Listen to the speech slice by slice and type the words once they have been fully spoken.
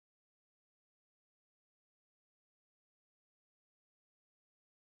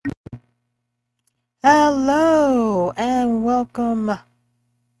Hello and welcome back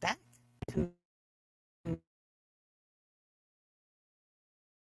to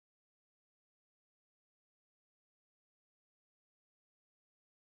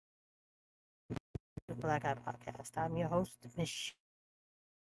the Black Eye Podcast. I'm your host, Michelle.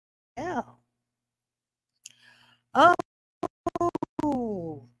 The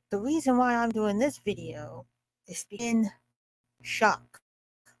reason why I'm doing this video is in shock.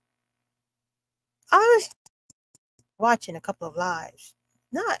 I was watching a couple of lives,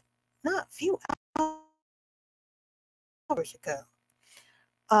 not a few hours ago,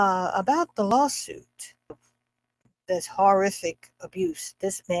 about the lawsuit, this horrific abuse.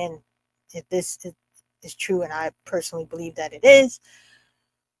 This man, if this is true, and I personally believe that it is.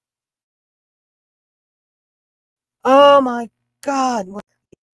 Oh my God, what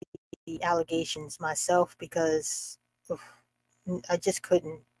the allegations myself because oof, I just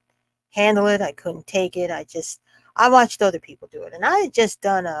couldn't handle it. I couldn't take it. I watched other people do it, and I had just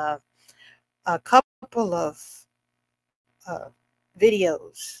done a couple of uh,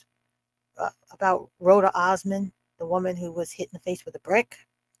 videos about Rhoda Osmond, the woman who was hit in the face with a brick.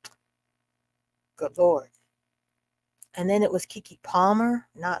 Good Lord. And then it was Kiki Palmer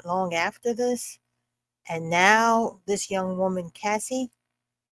not long after this. And now this young woman, Cassie,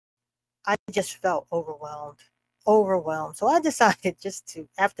 I just felt overwhelmed. So I decided just to,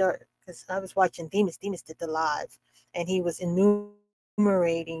 after, because I was watching Demas did the live, and he was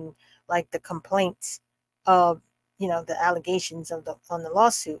enumerating like the complaints of, the allegations of on the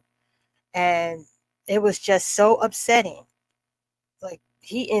lawsuit. And it was just so upsetting. Like,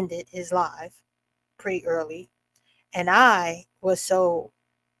 he ended his live pretty early. And I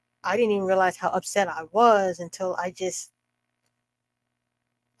didn't even realize how upset I was until I just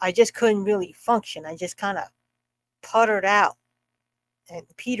couldn't really function. I just kind of puttered out and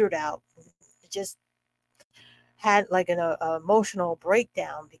petered out. Just had like an emotional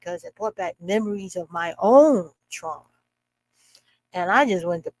breakdown because it brought back memories of my own trauma. And I just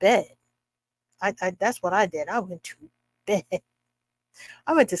went to bed. I that's what I did. I went to bed.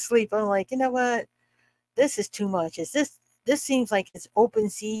 I went to sleep. I'm like, you know what? This is too much. This seems like it's open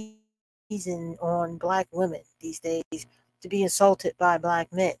season on black women these days to be assaulted by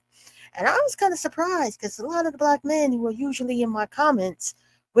black men. And I was kind of surprised because a lot of the black men who were usually in my comments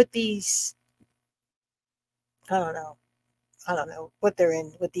with these, I don't know, I don't know what they're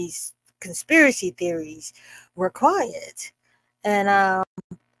in with these conspiracy theories were quiet. And I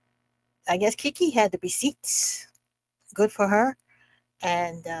guess Kiki had the receipts. Good for her.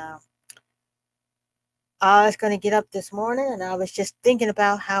 And I was going to get up this morning and I was just thinking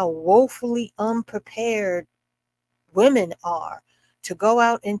about how woefully unprepared women are to go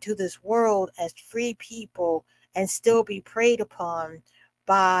out into this world as free people and still be preyed upon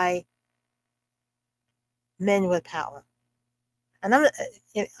by men with power. And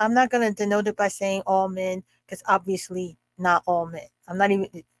I'm not going to denote it by saying all men, because obviously not all men. I'm not even,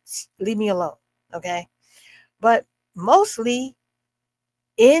 leave me alone, okay? But mostly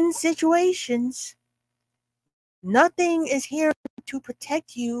in situations, nothing is here to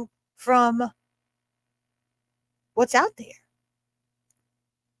protect you from what's out there.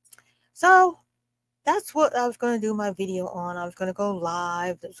 So that's what I was going to do my video on. I was going to go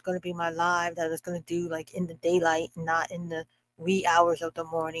live. It was going to be my live that I was going to do like in the daylight, not in the wee hours of the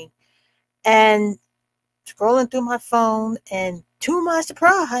morning. And scrolling through my phone, and to my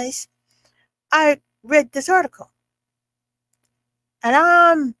surprise, I read this article. And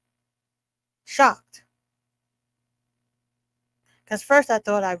I'm shocked. Because first I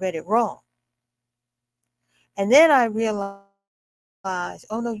thought I read it wrong. And then I realized,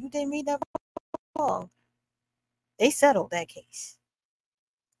 oh no, you didn't read that wrong. They settled that case.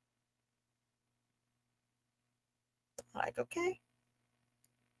 I'm like, okay.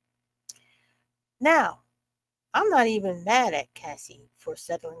 Now, I'm not even mad at Cassie for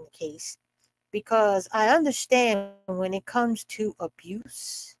settling the case, because I understand when it comes to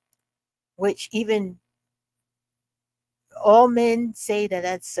abuse, which even all men say that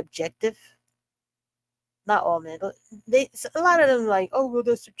that's subjective. Not all men, but a lot of them like, oh well,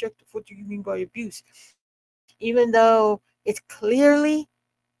 that's subjective. What do you mean by abuse? Even though it's clearly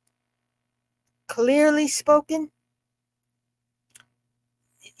spoken,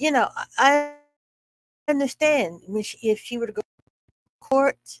 I understand if she were to go to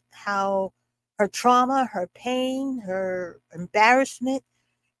court, how her trauma, her pain, her embarrassment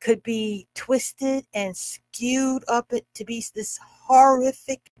could be twisted and skewed up it to be this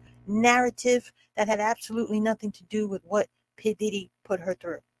horrific narrative that had absolutely nothing to do with what P. Diddy put her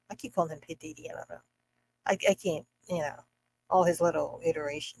through. I keep calling him P. Diddy. I don't know. I can't, all his little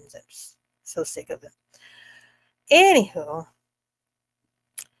iterations. So sick of it. Anywho,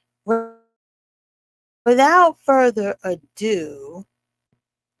 without further ado,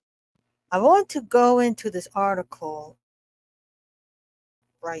 I want to go into this article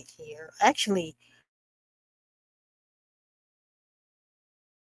right here. Actually,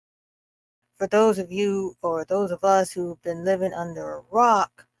 for those of you or those of us who've been living under a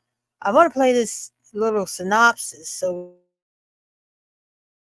rock, I want to play this little synopsis so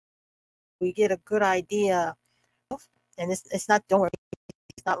we get a good idea. And it's not, don't worry,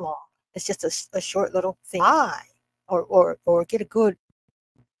 it's not long. It's just a short little thing. Why? Or get a good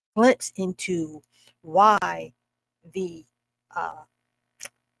glimpse into why the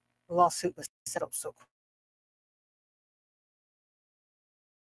lawsuit was settled so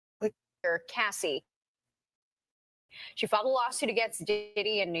quick. Cassie. She filed a lawsuit against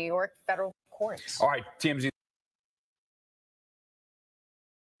Diddy in New York federal courts. All right, TMZ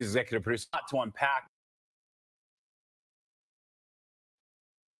executive producer, not to unpack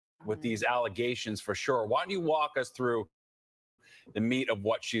with these allegations for sure. Why don't you walk us through the meat of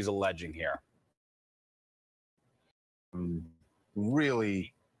what she's alleging here?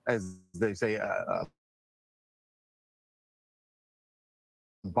 Really, as they say,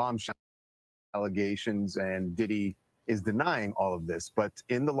 bombshell allegations, and Diddy is denying all of this. But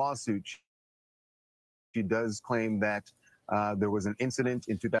in the lawsuit, she does claim that there was an incident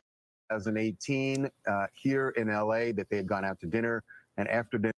in 2018 here in LA that they had gone out to dinner, and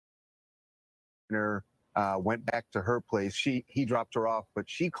after dinner went back to her place. He dropped her off, but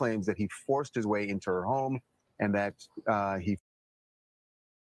she claims that he forced his way into her home and that he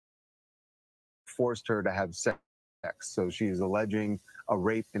forced her to have sex. So she's alleging a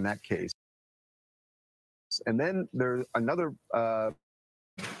rape in that case. And then there's another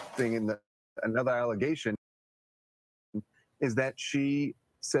thing in another allegation is that she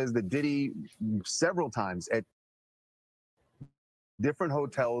says that Diddy several times at different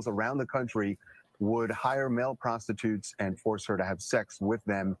hotels around the country would hire male prostitutes and force her to have sex with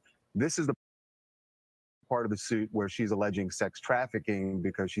them. This is the part of the suit where she's alleging sex trafficking,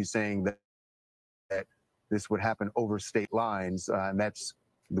 because she's saying that this would happen over state lines, and that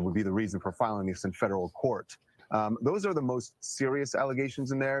would be the reason for filing this in federal court. Those are the most serious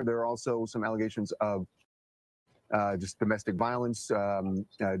allegations in there. There are also some allegations of just domestic violence,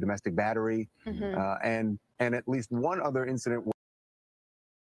 domestic battery, and at least one other incident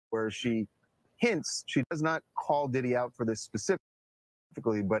where she hints, she does not call Diddy out for this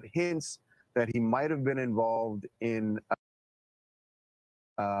specifically, but hints that he might have been involved in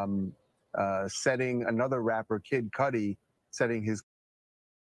setting another rapper, Kid Cudi, setting his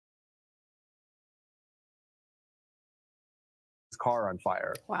car on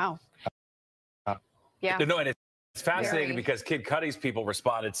fire. Wow. Yeah. No, and it's fascinating because Kid Cudi's people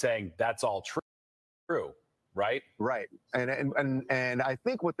responded saying that's all true, right? Right. And I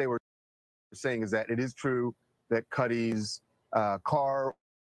think what they were saying is that it is true that Cudi's car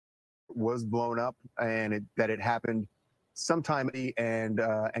was blown up, and that it happened sometime, and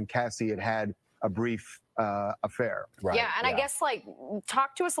Cassie had a brief affair. Right. Yeah, and I guess, like,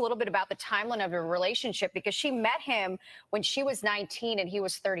 talk to us a little bit about the timeline of your relationship, because she met him when she was 19 and he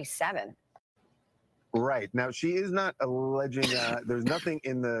was 37. Right. Now, she is not alleging, there's nothing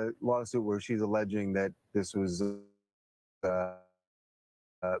in the lawsuit where she's alleging that this was, but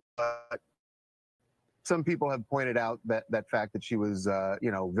some people have pointed out that fact that she was,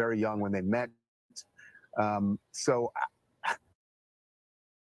 very young when they met. So,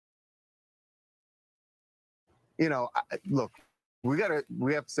 look, we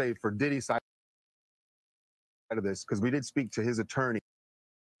have to say, for Diddy's side of this, because we did speak to his attorney,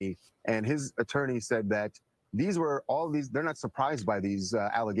 and his attorney said that they're not surprised by these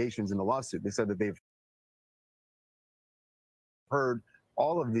allegations in the lawsuit. They said that they've heard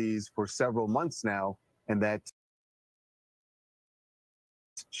all of these for several months now, and that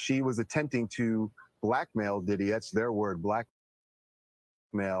she was attempting to blackmail Diddy, that's their word, blackmail,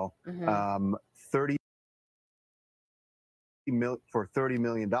 $30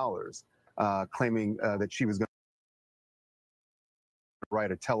 million, claiming that she was going to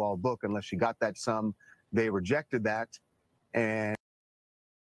write a tell-all book unless she got that sum. They rejected that, and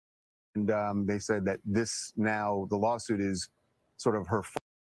they said that the lawsuit is sort of her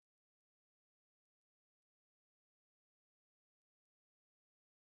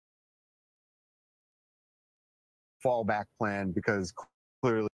fallback plan, because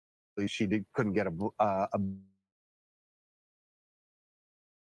clearly she couldn't get a book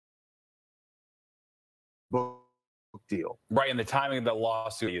deal. Right, and the timing of the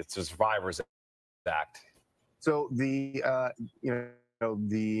lawsuit, it's the Survivors Act. So the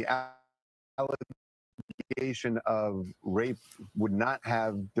allegation of rape would not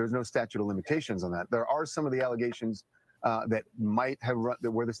have, there's no statute of limitations on that. There are some of the allegations that might have run,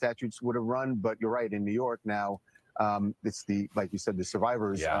 where the statutes would have run, but you're right, in New York now, it's the, like you said, the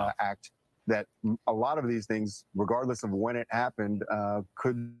Survivors Act, that a lot of these things, regardless of when it happened,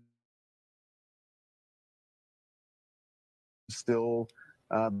 could still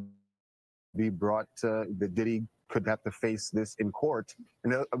be brought, that Diddy could have to face this in court.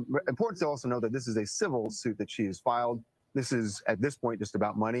 And important to also know that this is a civil suit that she has filed. This is, at this point, just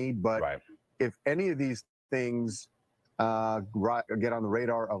about money. But if any of these things get on the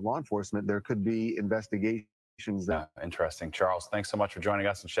radar of law enforcement, there could be investigations. Interesting. Charles, thanks so much for joining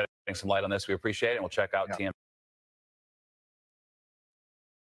us and shedding some light on this. We appreciate it. And we'll check out TM.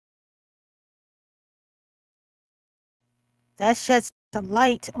 That sheds some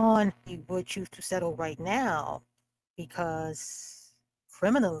light on he would choose to settle right now, because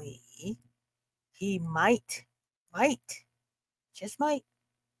criminally he might, just might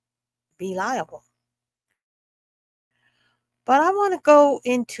be liable. But I want to go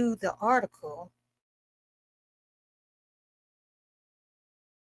into the article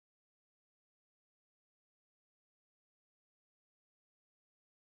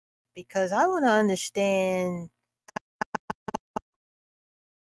because I want to understand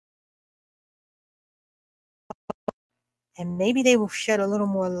and maybe they will shed a little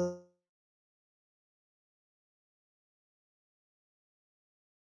more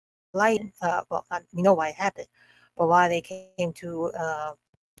light. Well, we know why it happened, but why they came to a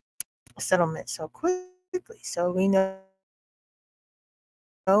settlement so quickly. So we know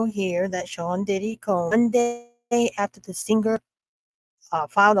here that Sean Diddy Combs, one day after the singer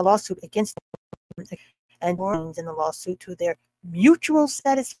filed a lawsuit against him, and in the lawsuit to their mutual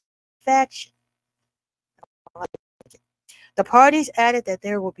satisfaction. The parties added that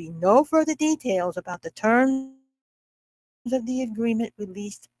there will be no further details about the terms of the agreement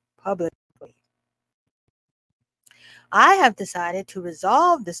released publicly. I have decided to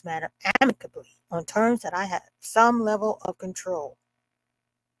resolve this matter amicably on terms that I have some level of control.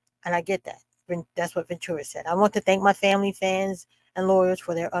 And I get that. That's what Ventura said. I want to thank my family, fans, and lawyers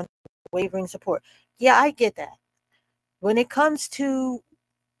for their unwavering support. Yeah, I get that. When it comes to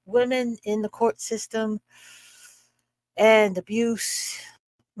women in the court system and abuse,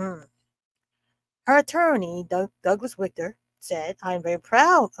 her attorney, Douglas Victor, said, "I am very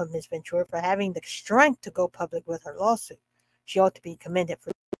proud of Ms. Ventura for having the strength to go public with her lawsuit. She ought to be commended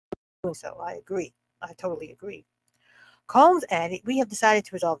for doing so." I agree. I totally agree. Combs added, "We have decided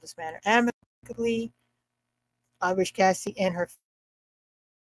to resolve this matter amicably. I wish Cassie and her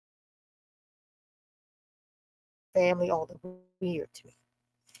family all the weird to me."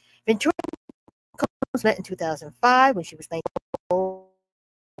 Ventura Combs met in 2005 when she was 19 years old.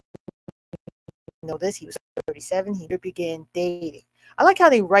 You know this, he was 37. He began dating. I like how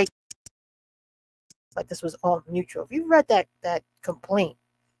they write like this was all mutual. If you read that complaint,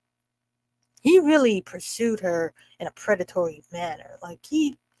 he really pursued her in a predatory manner. Like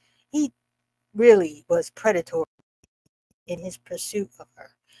he really was predatory in his pursuit of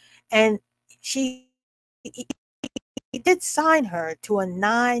her. And he did sign her to a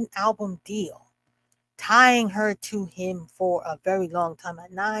 9-album deal, tying her to him for a very long time. A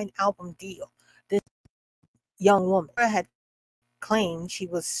 9-album deal. This young woman had claimed she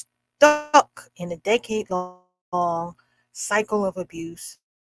was stuck in a decade-long cycle of abuse,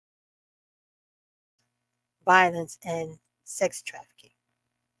 violence, and sex trafficking.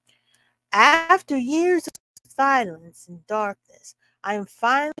 After years of silence and darkness, I am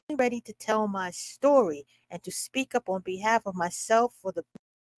finally ready to tell my story and to speak up on behalf of myself for the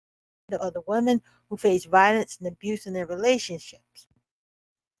other women who face violence and abuse in their relationships.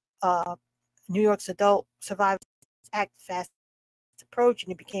 New York's Adult Survivors Act fast approach,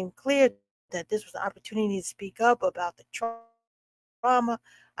 and it became clear that this was an opportunity to speak up about the trauma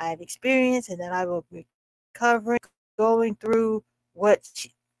I have experienced, and that I will be covering, going through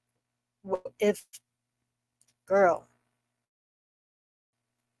if girl,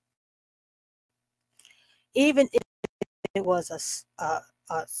 even if it was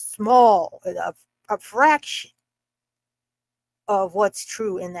a small, a fraction of what's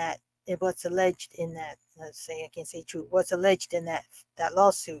true in that, what's alleged in that, let's say, I can't say true, what's alleged in that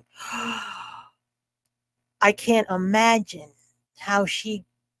lawsuit. I can't imagine how she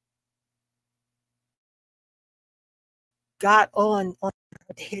got on a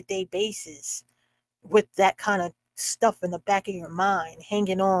day-to-day basis with that kind of stuff in the back of your mind,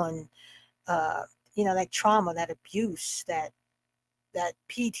 hanging on, that trauma, that abuse, that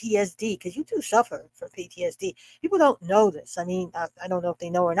PTSD, because you do suffer from PTSD. People don't know this. I mean, I don't know if they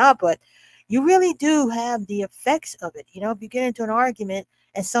know or not, but you really do have the effects of it. You know, if you get into an argument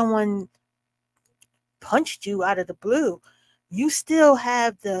and someone punched you out of the blue, you still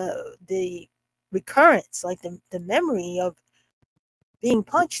have the recurrence, like the memory of being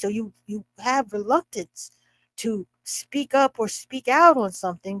punched. So you have reluctance to speak up or speak out on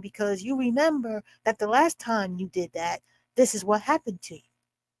something because you remember that the last time you did that, this is what happened to you.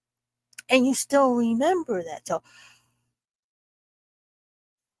 And you still remember that. So,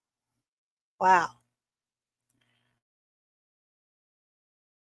 wow.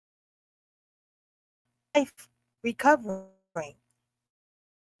 Life recovering.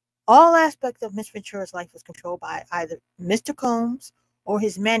 All aspects of Miss Ventura's life was controlled by either Mr. Combs or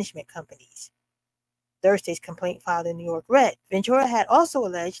his management companies. Thursday's complaint filed in New York read, Ventura had also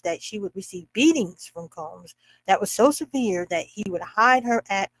alleged that she would receive beatings from Combs that was so severe that he would hide her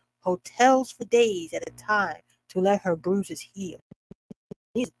at hotels for days at a time to let her bruises heal.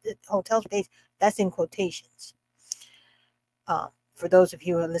 These hotels for days, that's in quotations. For those of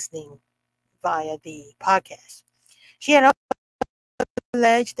you who are listening via the podcast. She had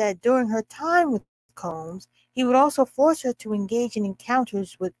alleged that during her time with Combs, he would also force her to engage in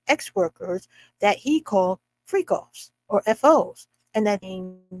encounters with ex-workers that he called freak-offs or FOs, and that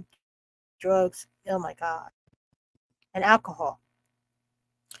means drugs, oh my God, and alcohol.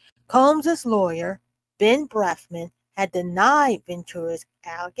 Combs' lawyer, Ben Brafman, had denied Ventura's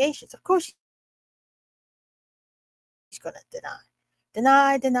allegations. Of course, she's going to deny.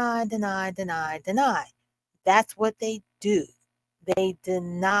 Deny. That's what they do. They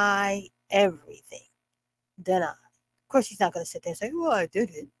deny everything. Deny. Of course, he's not going to sit there and say, "Well, I did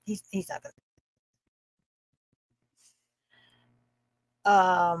it." He's not going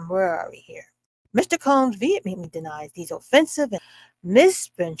to. Where are we here? Mr. Combs vehemently denies these offensive. Miss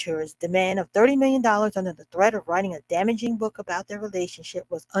Ventura's demand of $30 million under the threat of writing a damaging book about their relationship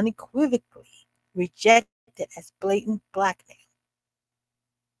was unequivocally rejected as blatant blackmail.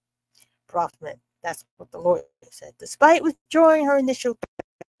 Brafman, that's what the lawyer said. Despite withdrawing her initial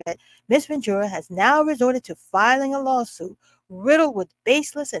threat, Miss Ventura has now resorted to filing a lawsuit riddled with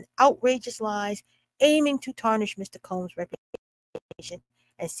baseless and outrageous lies, aiming to tarnish Mr. Combs' reputation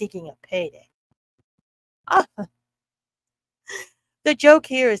and seeking a payday. The joke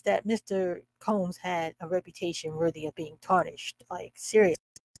here is that Mr. Combs had a reputation worthy of being tarnished. Like, seriously.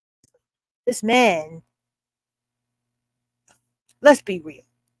 This man, let's be real.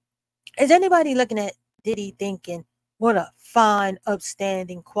 Is anybody looking at Diddy thinking, what a fine,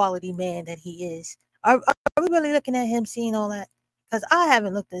 upstanding, quality man that he is? Are we really looking at him seeing all that? Because I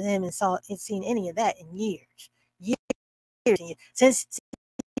haven't looked at him and seen any of that in years. Since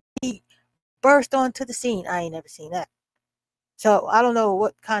he burst onto the scene, I ain't never seen that. So I don't know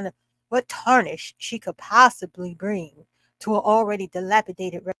what tarnish she could possibly bring to an already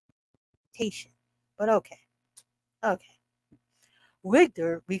dilapidated reputation. But okay.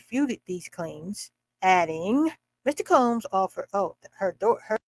 Wigder refuted these claims, adding, Mr. Combs offered, her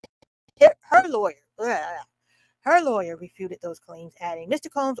lawyer refuted those claims, adding, Mr.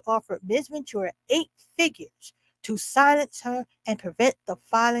 Combs offered Ms. Ventura 8 figures to silence her and prevent the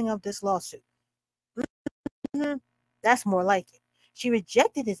filing of this lawsuit. That's more like it. She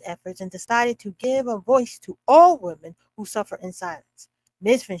rejected his efforts and decided to give a voice to all women who suffer in silence.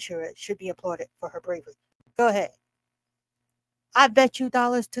 Ms. Ventura should be applauded for her bravery. Go ahead. I bet you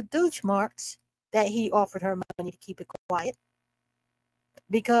dollars to Deutschmarks that he offered her money to keep it quiet.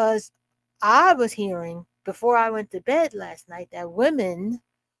 Because I was hearing before I went to bed last night that women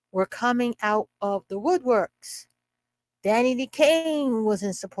were coming out of the woodworks. Danny DeCane was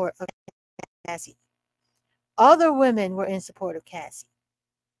in support of Cassie. Other women were in support of Cassie.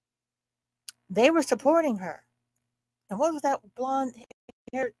 They were supporting her. And what was that blonde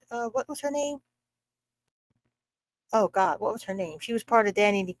hair? What was her name? Oh, God, what was her name? She was part of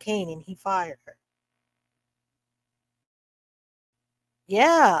Danny DeCane, and he fired her.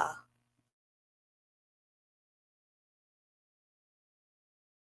 Yeah.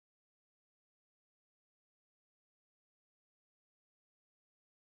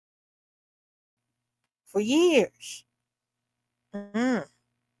 For years. And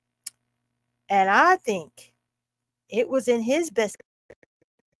I think it was in his best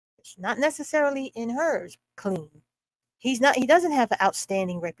interest, not necessarily in hers, clean. He doesn't have an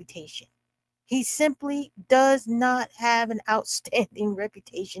outstanding reputation. He simply does not have an outstanding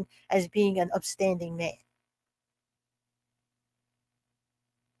reputation as being an upstanding man.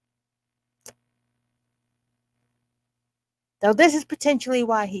 Now, this is potentially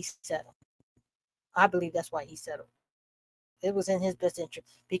why he settled. I believe that's why he settled. It was in his best interest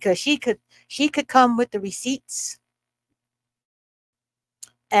because she could come with the receipts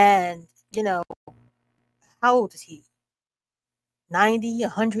and you know, how old is he? 90,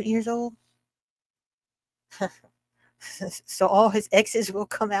 100 years old? So all his exes will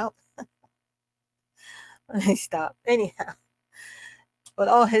come out. Let me stop. Anyhow, with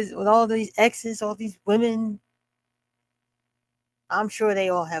all these exes, all these women, I'm sure they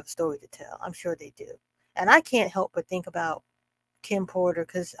all have a story to tell. I'm sure they do. And I can't help but think about Kim Porter,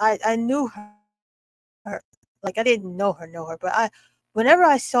 because I knew her. Like, I didn't know her, but whenever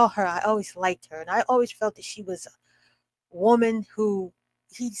I saw her, I always liked her, and I always felt that she was a woman who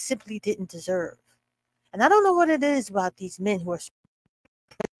he simply didn't deserve. And I don't know what it is about these men who are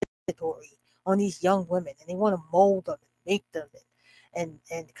predatory on these young women, and they want to mold them and make them and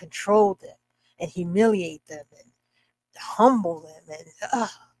control them and humiliate them and humble them, and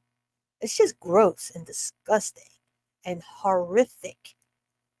it's just gross and disgusting and horrific.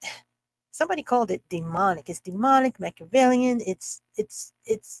 Somebody called it demonic. It's demonic, Machiavellian. It's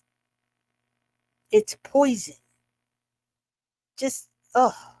poison. Just,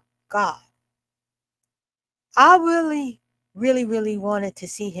 oh God. I really wanted to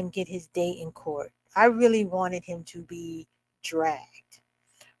see him get his day in court. I really wanted him to be dragged.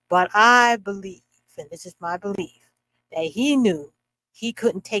 But I believe, and this is my belief, that he knew he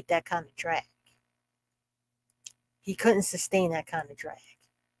couldn't take that kind of drag. He couldn't sustain that kind of drag.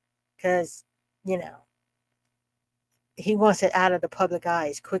 Because, you know, he wants it out of the public eye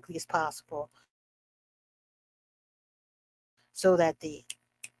as quickly as possible, so that the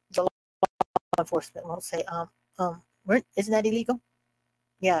law enforcement won't say, isn't that illegal?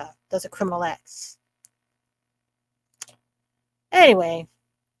 Yeah, those are criminal acts. Anyway,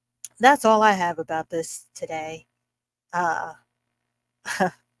 that's all I have about this today. I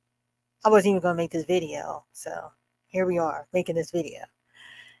wasn't even going to make this video, so here we are making this video.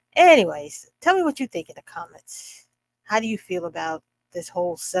 Anyways, tell me what you think in the comments. How do you feel about this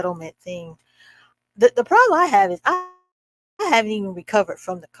whole settlement thing? The problem I have is I haven't even recovered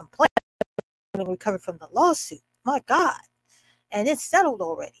from the complaint. I haven't recovered from the lawsuit. My God. And it's settled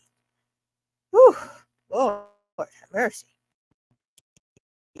already. Whew. Lord have mercy.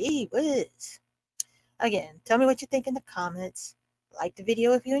 Gee whiz. Again, tell me what you think in the comments. Like the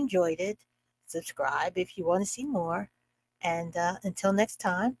video if you enjoyed it. Subscribe if you want to see more. And until next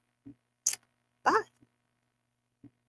time, bye.